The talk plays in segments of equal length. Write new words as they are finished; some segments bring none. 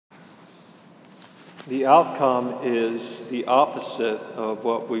The outcome is the opposite of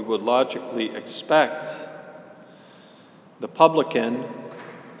what we would logically expect. The publican,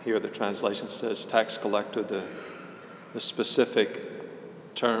 here the translation says tax collector, the specific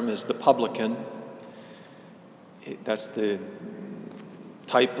term is the publican. That's the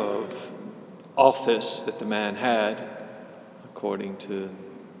type of office that the man had, according to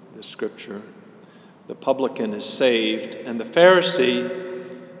the scripture. The publican is saved, and the Pharisee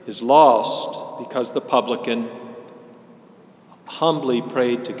is lost because the publican humbly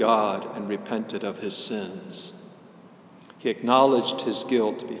prayed to God and repented of his sins. He acknowledged his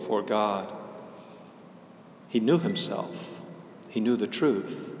guilt before God. He knew himself. He knew the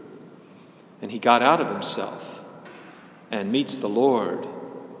truth. And he got out of himself and meets the Lord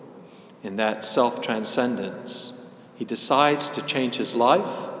in that self-transcendence. He decides to change his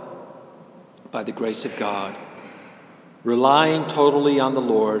life by the grace of God, relying totally on the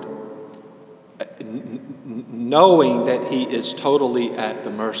Lord, knowing that he is totally at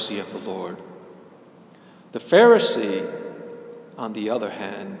the mercy of the Lord. The Pharisee, on the other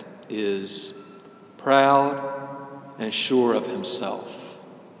hand, is proud and sure of himself.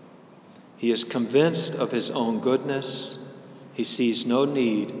 He is convinced of his own goodness. He sees no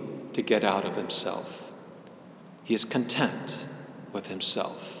need to get out of himself. He is content with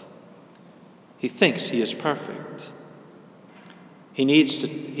himself. He thinks he is perfect. He needs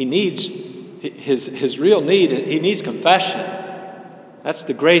his real need, he needs confession. That's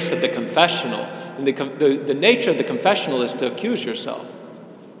the grace of the confessional. And the nature of the confessional is to accuse yourself.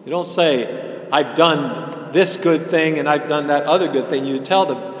 You don't say, I've done this good thing and I've done that other good thing. You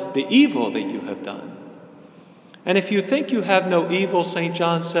tell the evil that you have done. And if you think you have no evil, St.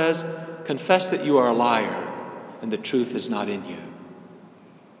 John says, confess that you are a liar and the truth is not in you.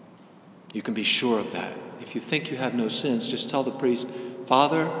 You can be sure of that. If you think you have no sins, just tell the priest,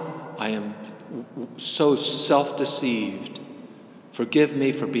 Father, I am so self-deceived. Forgive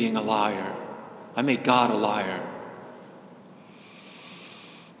me for being a liar. I made God a liar.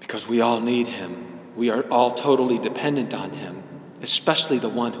 Because we all need him. We are all totally dependent on him, especially the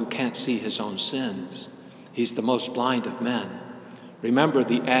one who can't see his own sins. He's the most blind of men. Remember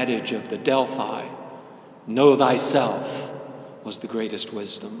the adage of the Delphi, know thyself, was the greatest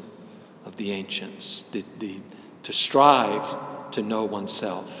wisdom of the ancients, to strive to know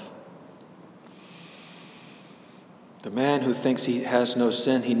oneself. The man who thinks he has no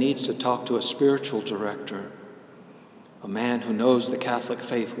sin, he needs to talk to a spiritual director, a man who knows the Catholic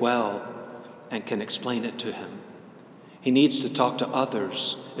faith well and can explain it to him. He needs to talk to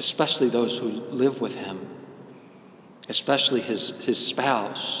others, especially those who live with him, especially his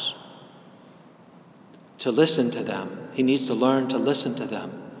spouse, to listen to them. He needs to learn to listen to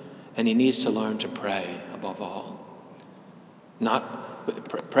them. And he needs to learn to pray above all.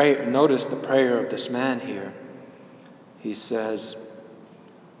 Notice the prayer of this man here. He says,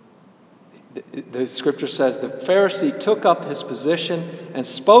 the scripture says, the Pharisee took up his position and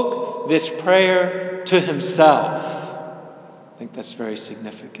spoke this prayer to himself. I think that's very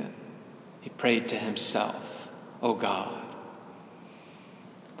significant. He prayed to himself. Oh God.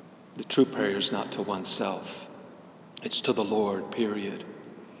 The true prayer is not to oneself. It's to the Lord, period.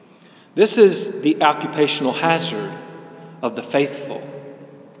 This is the occupational hazard of the faithful,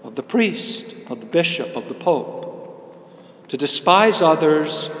 of the priest, of the bishop, of the pope, to despise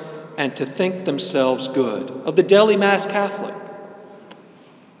others and to think themselves good, of the daily Mass Catholic.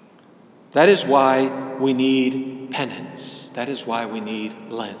 That is why we need penance. That is why we need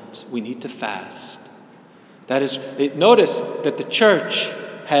Lent. We need to fast. Notice that the Church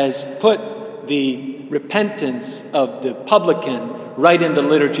has put the repentance of the publican right in the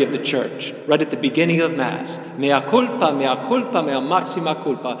liturgy of the Church, right at the beginning of Mass. Mea culpa, mea maxima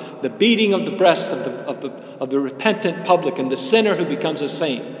culpa. The beating of the breast of the repentant publican, the sinner who becomes a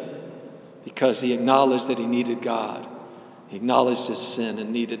saint, because he acknowledged that he needed God. He acknowledged his sin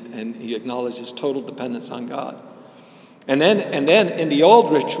and he acknowledged his total dependence on God. And then in the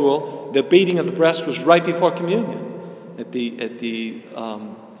old ritual, the beating of the breast was right before communion, at the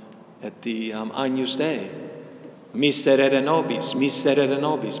Agnus Dei. Miserere nobis, miserere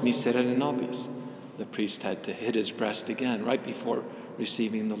nobis, miserere nobis. The priest had to hit his breast again right before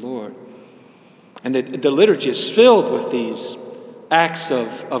receiving the Lord. And the liturgy is filled with these acts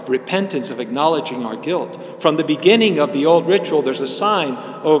of repentance, of acknowledging our guilt. From the beginning of the old ritual, there's a sign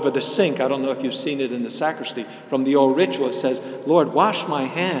over the sink. I don't know if you've seen it in the sacristy. From the old ritual, it says, Lord, wash my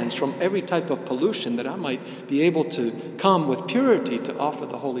hands from every type of pollution that I might be able to come with purity to offer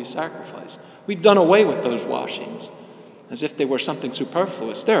the holy sacrifice. We've done away with those washings as if they were something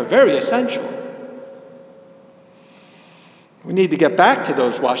superfluous. They're very essential. We need to get back to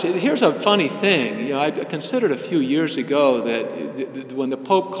those washings. Here's a funny thing. I considered a few years ago that when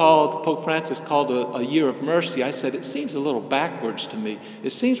Pope Francis called a year of mercy, I said it seems a little backwards to me.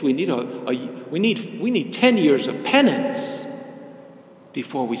 It seems we need 10 years of penance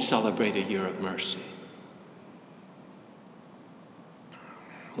before we celebrate a year of mercy.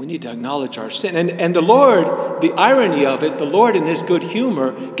 We need to acknowledge our sin. And the Lord, the irony of it, the Lord in his good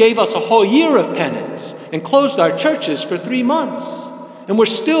humor gave us a whole year of penance and closed our churches for 3 months. And we're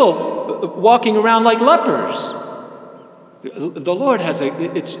still walking around like lepers. The Lord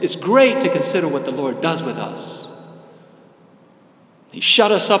it's great to consider what the Lord does with us. He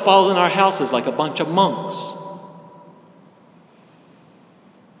shut us up all in our houses like a bunch of monks.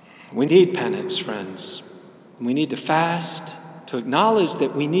 We need penance, friends. We need to fast, to acknowledge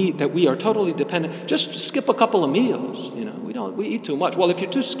that we are totally dependent. Just skip a couple of meals. We eat too much. Well, if you're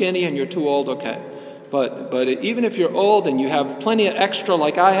too skinny and you're too old, okay. But even if you're old and you have plenty of extra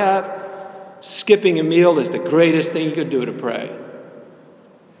like I have, skipping a meal is the greatest thing you could do to pray.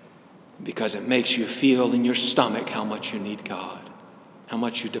 Because it makes you feel in your stomach how much you need God, how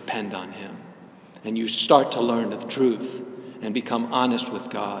much you depend on him. And you start to learn the truth and become honest with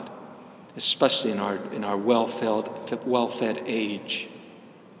God, especially in our well-fed age,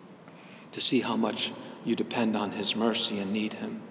 to see how much you depend on his mercy and need him.